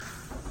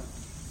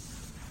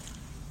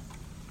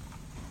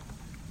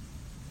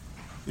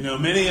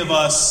Many of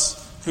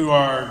us who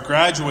are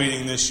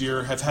graduating this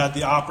year have had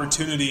the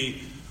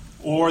opportunity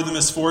or the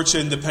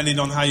misfortune, depending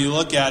on how you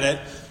look at it,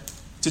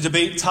 to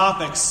debate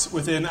topics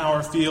within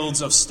our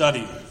fields of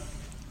study.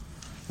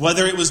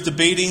 Whether it was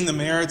debating the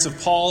merits of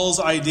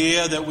Paul's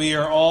idea that we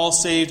are all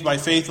saved by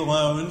faith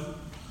alone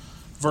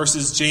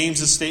versus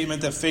James's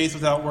statement that faith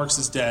without works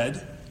is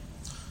dead.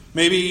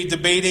 Maybe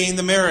debating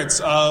the merits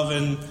of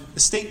an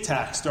estate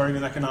tax during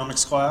an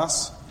economics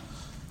class.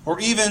 Or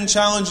even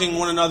challenging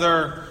one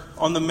another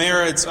on the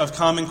merits of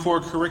Common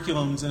Core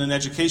curriculums in an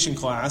education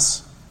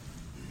class.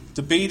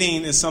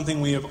 Debating is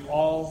something we have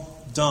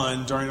all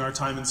done during our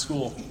time in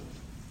school.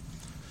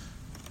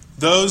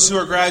 Those who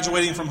are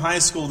graduating from high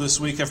school this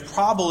week have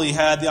probably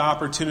had the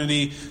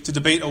opportunity to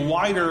debate a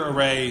wider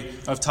array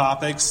of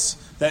topics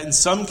that in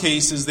some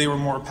cases they were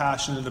more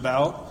passionate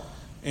about,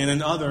 and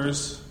in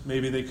others,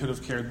 maybe they could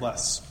have cared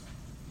less.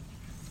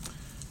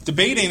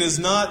 Debating is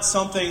not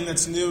something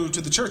that's new to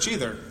the church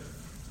either.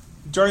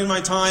 During my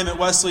time at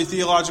Wesley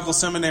Theological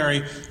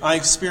Seminary, I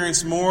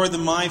experienced more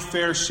than my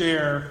fair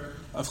share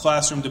of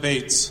classroom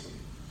debates.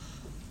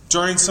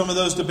 During some of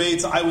those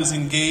debates, I was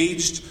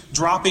engaged,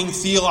 dropping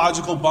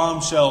theological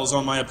bombshells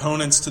on my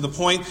opponents to the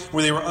point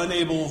where they were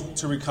unable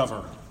to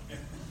recover.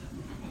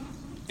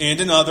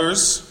 And in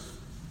others,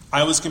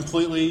 I was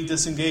completely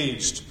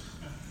disengaged,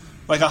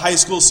 like a high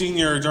school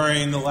senior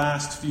during the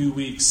last few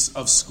weeks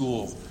of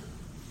school.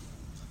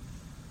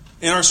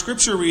 In our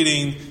scripture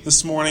reading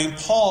this morning,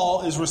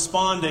 Paul is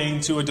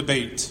responding to a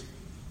debate.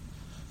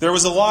 There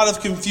was a lot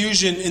of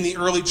confusion in the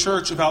early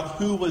church about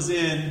who was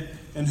in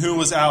and who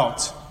was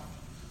out.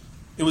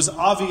 It was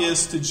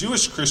obvious to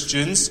Jewish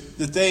Christians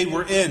that they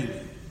were in.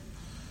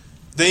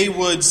 They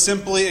would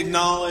simply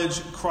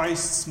acknowledge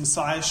Christ's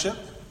messiahship,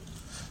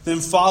 then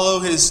follow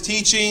his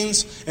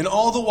teachings, and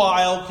all the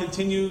while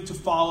continue to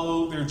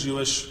follow their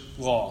Jewish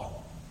law.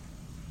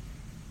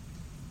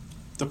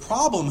 The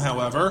problem,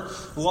 however,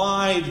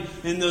 lied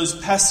in those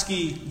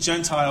pesky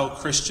Gentile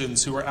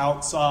Christians who were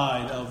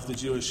outside of the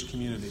Jewish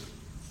community.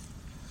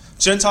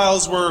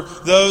 Gentiles were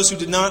those who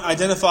did not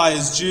identify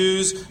as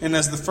Jews, and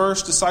as the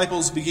first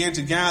disciples began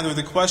to gather,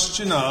 the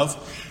question of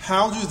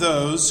how do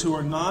those who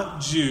are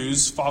not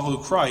Jews follow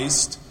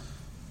Christ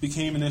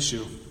became an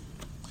issue.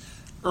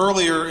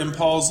 Earlier in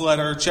Paul's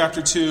letter,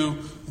 chapter 2,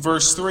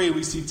 verse 3,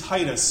 we see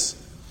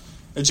Titus,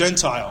 a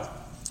Gentile,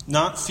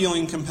 not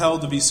feeling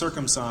compelled to be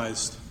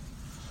circumcised.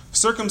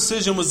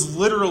 Circumcision was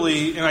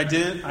literally an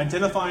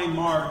identifying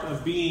mark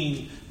of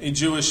being a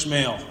Jewish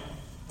male.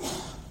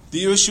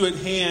 The issue at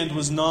hand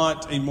was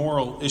not a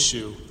moral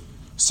issue.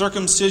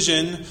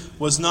 Circumcision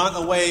was not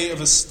a way of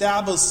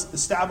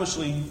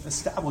establishing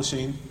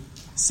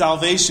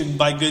salvation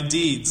by good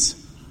deeds.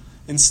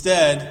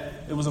 Instead,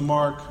 it was a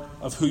mark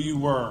of who you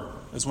were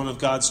as one of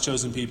God's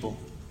chosen people.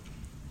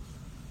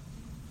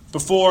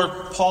 Before,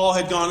 Paul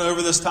had gone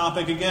over this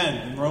topic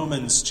again in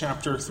Romans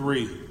chapter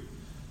 3.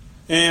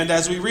 And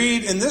as we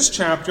read in this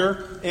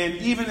chapter, and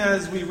even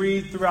as we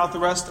read throughout the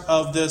rest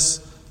of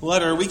this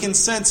letter, we can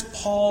sense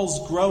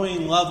Paul's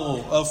growing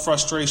level of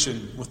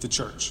frustration with the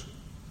church.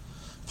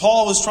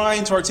 Paul was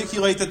trying to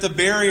articulate that the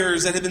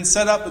barriers that had been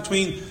set up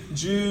between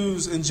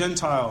Jews and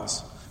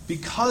Gentiles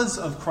because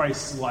of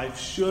Christ's life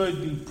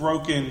should be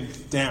broken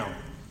down.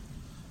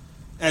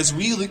 As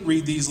we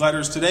read these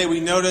letters today, we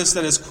notice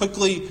that as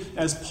quickly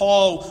as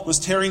Paul was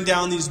tearing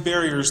down these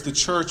barriers, the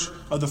church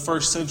of the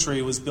first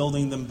century was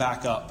building them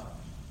back up.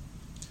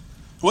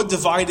 What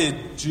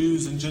divided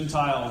Jews and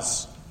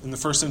Gentiles in the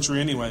first century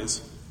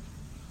anyways?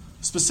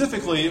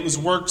 Specifically, it was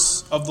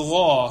works of the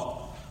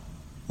law,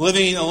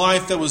 living a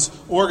life that was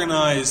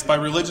organized by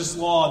religious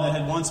law that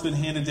had once been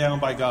handed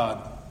down by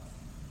God.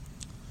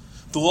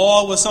 The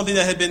law was something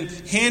that had been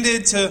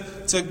handed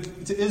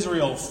to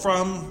Israel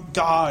from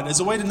God as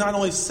a way to not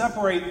only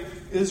separate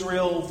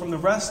Israel from the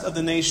rest of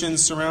the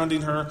nations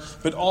surrounding her,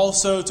 but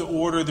also to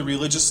order the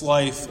religious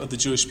life of the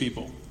Jewish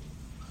people.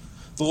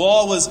 The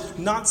law was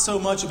not so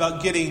much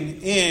about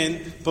getting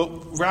in,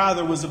 but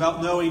rather was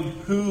about knowing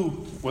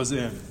who was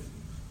in.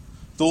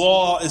 The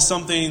law is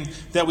something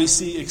that we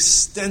see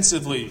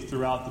extensively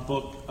throughout the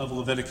book of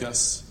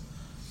Leviticus.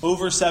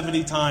 Over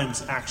 70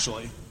 times,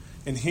 actually.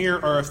 And here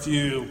are a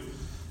few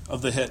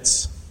of the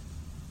hits.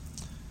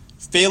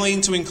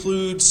 Failing to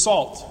include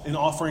salt in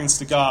offerings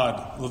to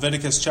God.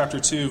 Leviticus chapter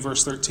 2,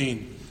 verse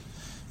 13.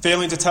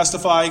 Failing to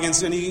testify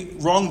against any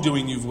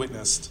wrongdoing you've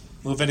witnessed.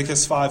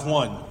 Leviticus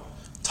 5:1.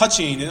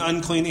 Touching an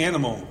unclean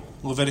animal.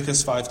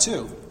 Leviticus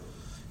 5:2.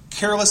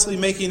 Carelessly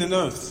making an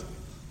oath.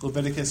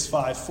 Leviticus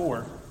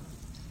 5:4.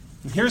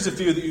 And here's a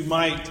few that you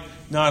might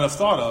not have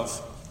thought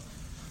of.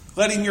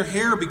 Letting your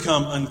hair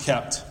become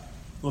unkept.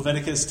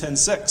 Leviticus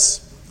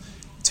 10:6.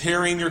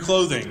 Tearing your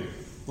clothing.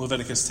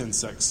 Leviticus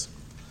 10:6.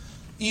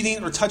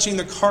 Eating or touching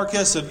the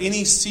carcass of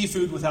any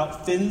seafood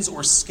without fins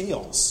or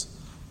scales.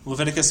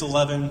 Leviticus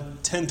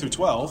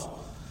 11:10-12.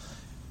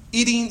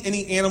 Eating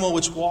any animal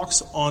which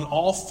walks on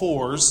all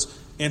fours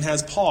and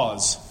has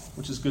paws,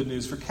 which is good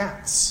news for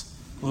cats.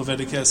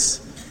 Leviticus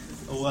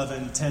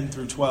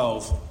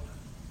 11:10-12.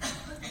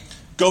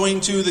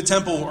 going to the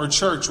temple or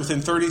church within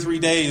 33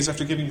 days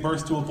after giving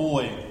birth to a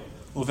boy,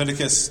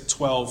 Leviticus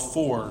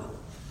 12:4.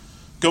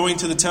 Going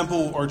to the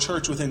temple or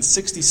church within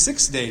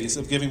 66 days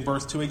of giving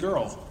birth to a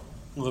girl,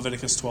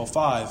 Leviticus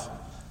 12:5.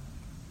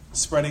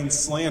 Spreading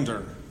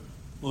slander,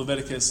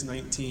 Leviticus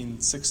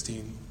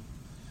 19:16.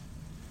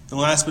 And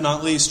last but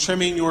not least,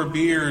 trimming your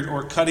beard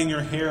or cutting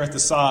your hair at the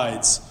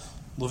sides,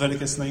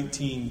 Leviticus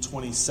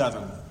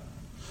 19:27.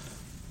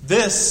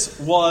 This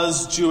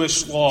was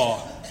Jewish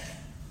law.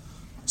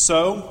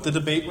 So the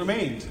debate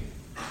remained.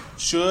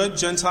 Should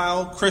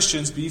Gentile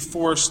Christians be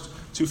forced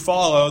to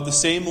follow the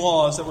same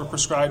laws that were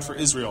prescribed for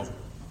Israel,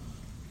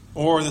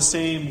 or the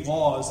same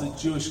laws that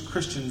Jewish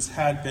Christians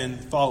had been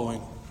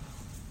following?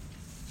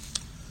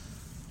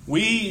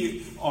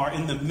 We are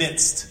in the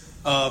midst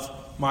of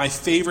my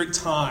favorite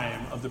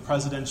time of the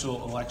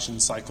presidential election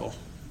cycle.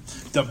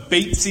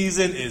 Debate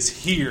season is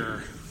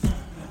here.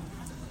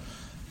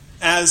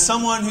 As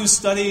someone who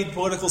studied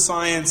political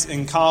science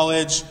in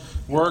college,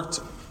 worked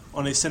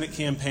on a Senate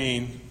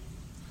campaign,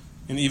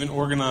 and even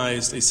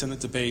organized a Senate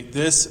debate,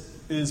 this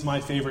is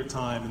my favorite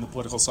time in the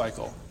political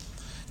cycle.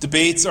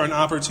 Debates are an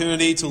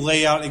opportunity to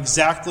lay out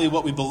exactly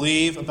what we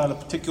believe about a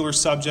particular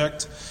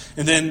subject,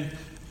 and then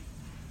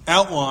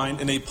outline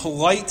in a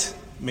polite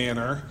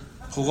manner,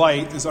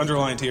 polite is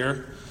underlined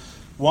here,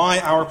 why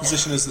our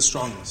position is the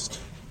strongest.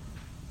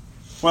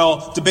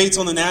 Well, debates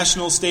on the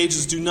national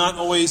stages do not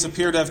always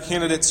appear to have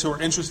candidates who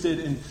are interested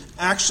in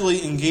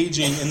actually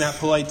engaging in that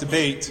polite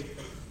debate.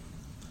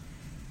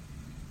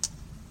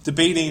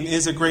 Debating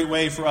is a great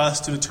way for us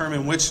to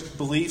determine which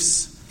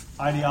beliefs,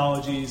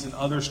 ideologies, and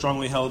other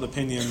strongly held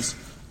opinions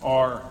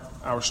are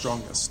our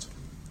strongest.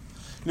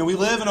 We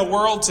live in a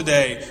world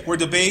today where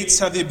debates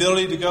have the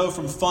ability to go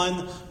from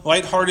fun,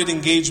 lighthearted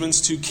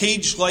engagements to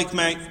cage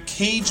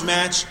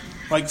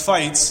match-like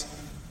fights,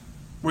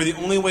 where the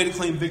only way to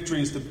claim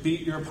victory is to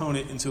beat your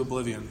opponent into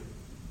oblivion.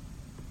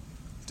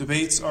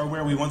 Debates are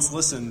where we once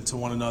listened to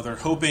one another,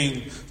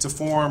 hoping to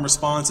form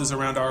responses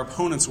around our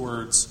opponent's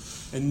words,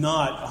 and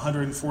not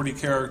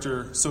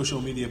 140-character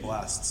social media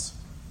blasts.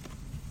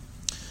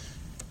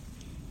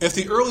 If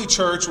the early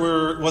church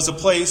was a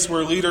place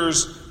where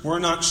leaders were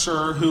not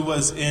sure who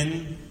was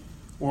in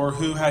or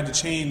who had to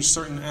change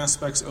certain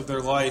aspects of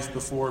their life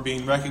before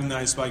being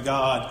recognized by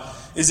God,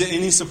 is it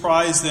any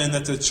surprise then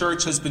that the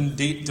church has been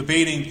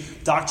debating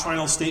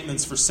doctrinal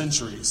statements for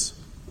centuries?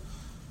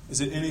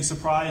 Is it any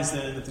surprise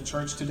then that the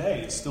church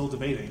today is still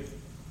debating?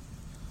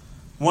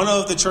 One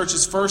of the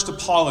church's first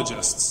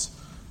apologists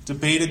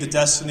debated the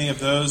destiny of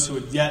those who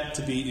had yet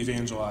to be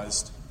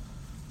evangelized.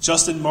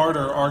 Justin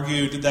Martyr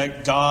argued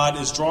that God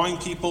is drawing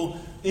people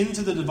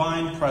into the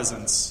divine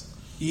presence,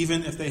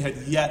 even if they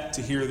had yet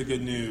to hear the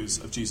good news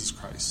of Jesus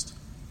Christ.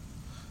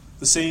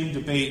 The same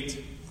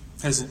debate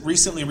has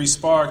recently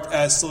resparked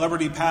as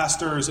celebrity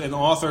pastors and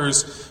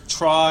authors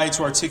try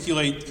to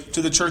articulate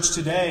to the church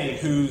today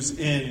who's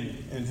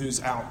in and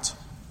who's out.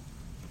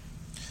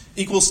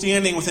 Equal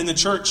standing within the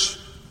church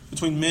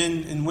between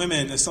men and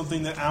women is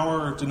something that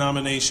our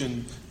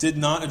denomination did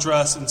not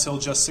address until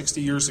just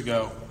 60 years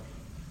ago.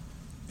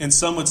 And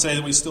some would say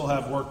that we still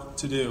have work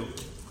to do.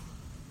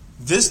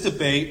 This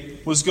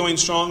debate was going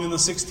strong in the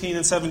 16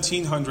 and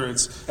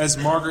 1700s as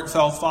Margaret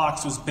Fell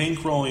Fox was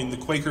bankrolling the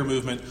Quaker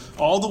movement,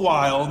 all the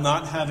while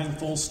not having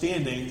full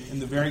standing in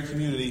the very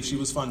community she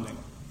was funding.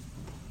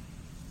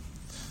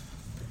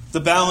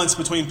 The balance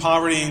between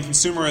poverty and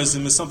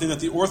consumerism is something that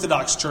the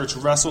Orthodox Church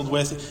wrestled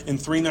with in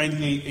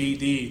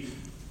 398 AD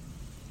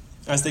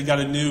as they got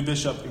a new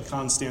bishop in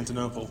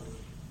Constantinople.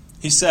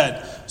 He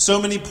said,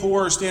 "So many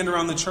poor stand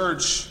around the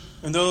church,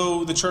 and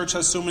though the church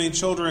has so many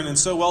children and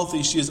so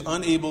wealthy, she is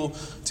unable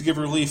to give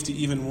relief to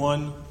even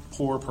one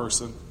poor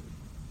person."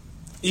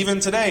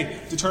 Even today,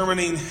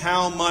 determining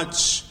how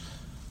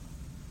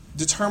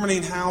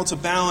to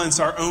balance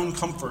our own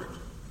comfort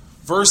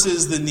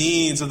versus the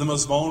needs of the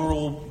most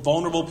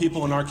vulnerable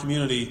people in our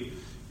community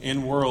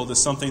and world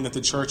is something that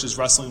the church is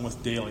wrestling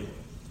with daily.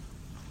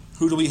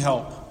 Who do we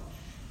help?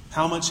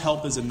 How much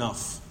help is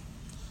enough?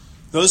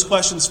 Those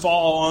questions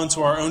fall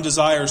onto our own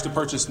desires to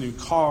purchase new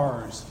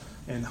cars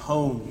and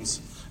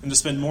homes, and to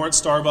spend more at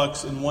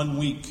Starbucks in 1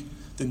 week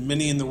than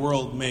many in the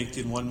world make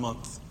in 1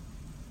 month.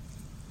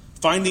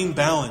 Finding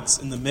balance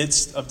in the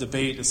midst of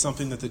debate is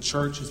something that the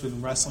church has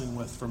been wrestling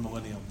with for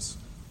millenniums.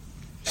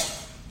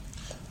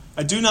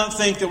 I do not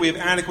think that we have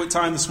adequate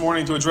time this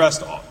morning to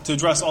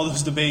address all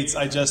those debates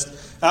I just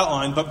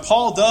outlined, but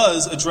Paul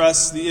does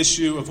address the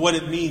issue of what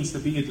it means to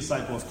be a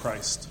disciple of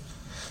Christ.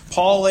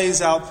 Paul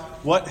lays out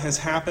what has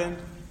happened,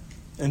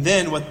 and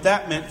then what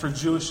that meant for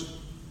Jewish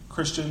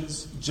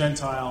Christians,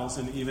 Gentiles,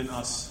 and even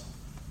us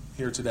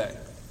here today.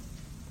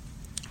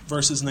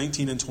 Verses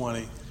 19 and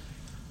 20.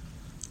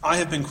 "I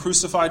have been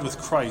crucified with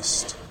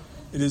Christ.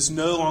 It is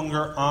no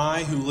longer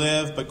I who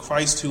live, but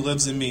Christ who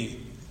lives in me.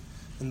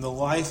 In the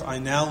life I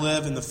now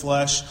live in the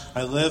flesh,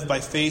 I live by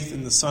faith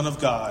in the Son of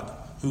God,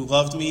 who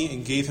loved me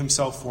and gave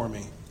himself for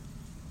me."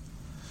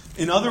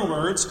 In other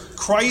words,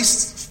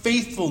 Christ's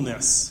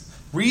faithfulness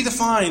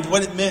redefined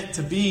what it meant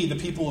to be the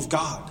people of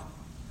God.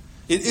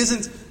 It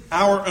isn't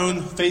our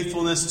own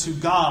faithfulness to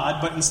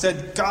God, but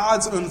instead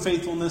God's own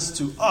faithfulness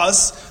to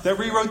us that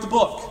rewrote the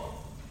book.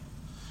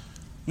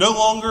 No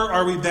longer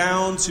are we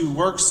bound to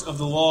works of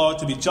the law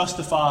to be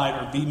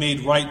justified or be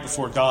made right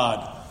before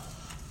God.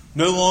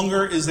 No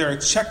longer is there a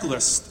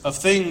checklist of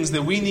things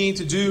that we need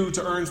to do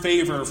to earn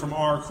favor from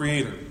our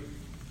Creator.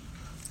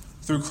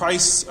 Through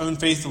Christ's own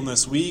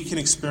faithfulness, we can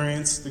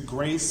experience the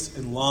grace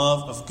and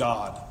love of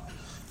God,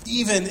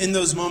 even in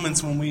those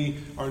moments when we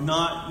are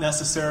not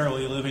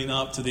necessarily living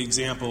up to the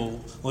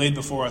example laid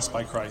before us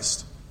by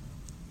Christ.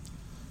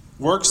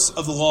 Works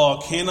of the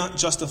law cannot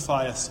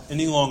justify us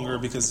any longer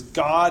because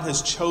God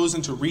has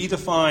chosen to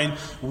redefine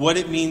what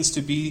it means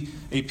to be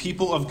a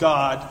people of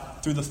God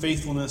through the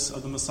faithfulness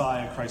of the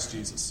Messiah, Christ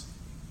Jesus.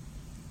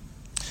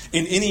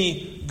 In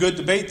any good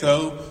debate,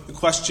 though, the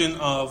question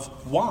of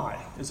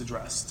why is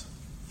addressed.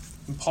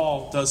 And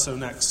Paul does so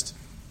next.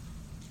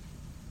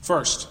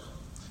 First,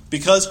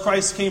 because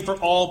Christ came for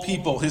all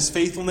people, his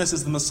faithfulness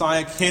as the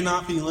Messiah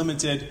cannot be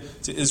limited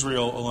to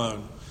Israel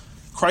alone.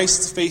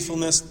 Christ's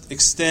faithfulness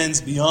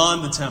extends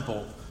beyond the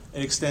temple.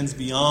 It extends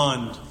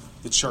beyond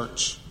the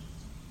church.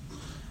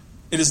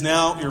 It is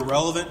now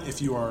irrelevant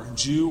if you are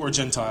Jew or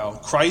Gentile.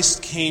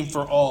 Christ came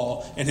for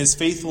all, and his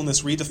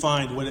faithfulness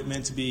redefined what it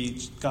meant to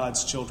be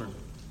God's children.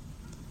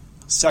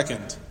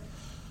 Second,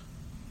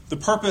 the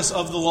purpose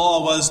of the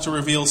law was to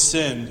reveal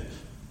sin,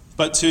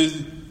 but to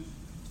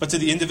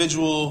the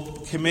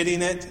individual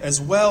committing it as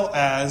well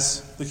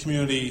as the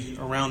community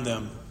around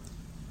them.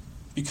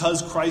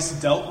 Because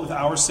Christ dealt with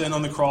our sin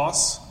on the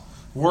cross,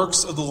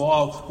 works of the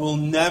law will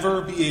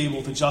never be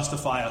able to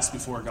justify us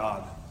before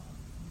God.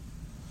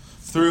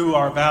 Through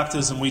our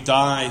baptism, we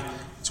die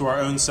to our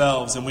own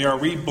selves, and we are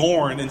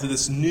reborn into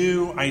this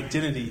new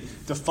identity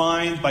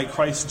defined by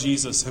Christ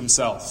Jesus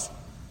himself.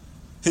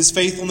 His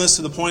faithfulness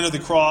to the point of the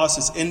cross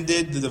has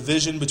ended the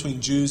division between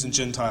Jews and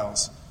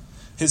Gentiles.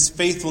 His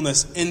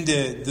faithfulness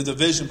ended the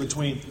division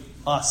between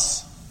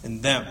us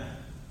and them.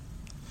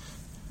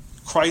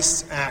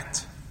 Christ's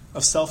act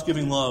of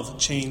self-giving love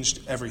changed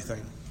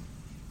everything.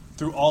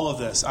 Through all of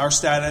this, our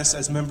status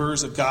as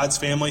members of God's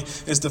family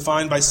is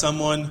defined by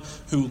someone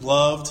who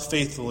loved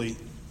faithfully,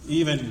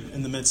 even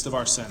in the midst of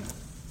our sin.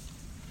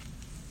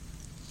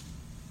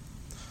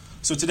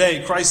 So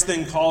today, Christ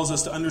then calls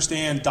us to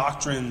understand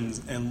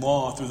doctrines and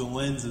law through the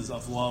lenses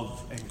of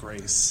love and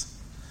grace.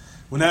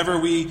 Whenever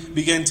we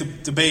begin to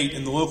debate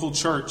in the local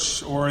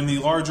church or in the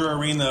larger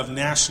arena of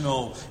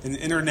national and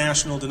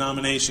international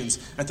denominations,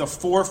 at the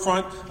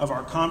forefront of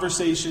our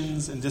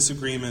conversations and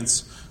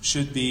disagreements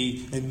should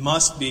be and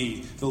must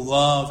be the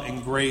love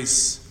and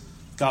grace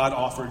God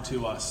offered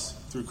to us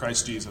through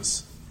Christ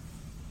Jesus.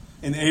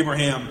 In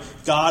Abraham,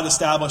 God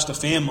established a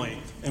family,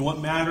 and what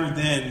mattered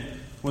then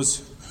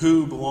was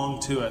who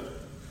belonged to it.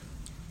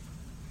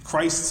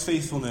 Christ's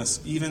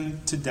faithfulness,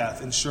 even to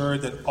death,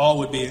 ensured that all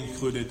would be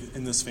included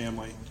in this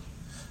family,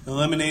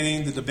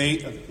 eliminating the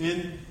debate of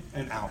in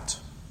and out,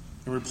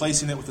 and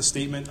replacing it with a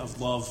statement of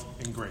love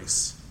and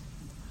grace.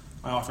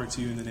 I offer it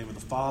to you in the name of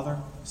the Father,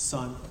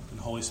 Son, and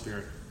Holy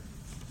Spirit.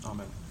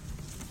 Amen.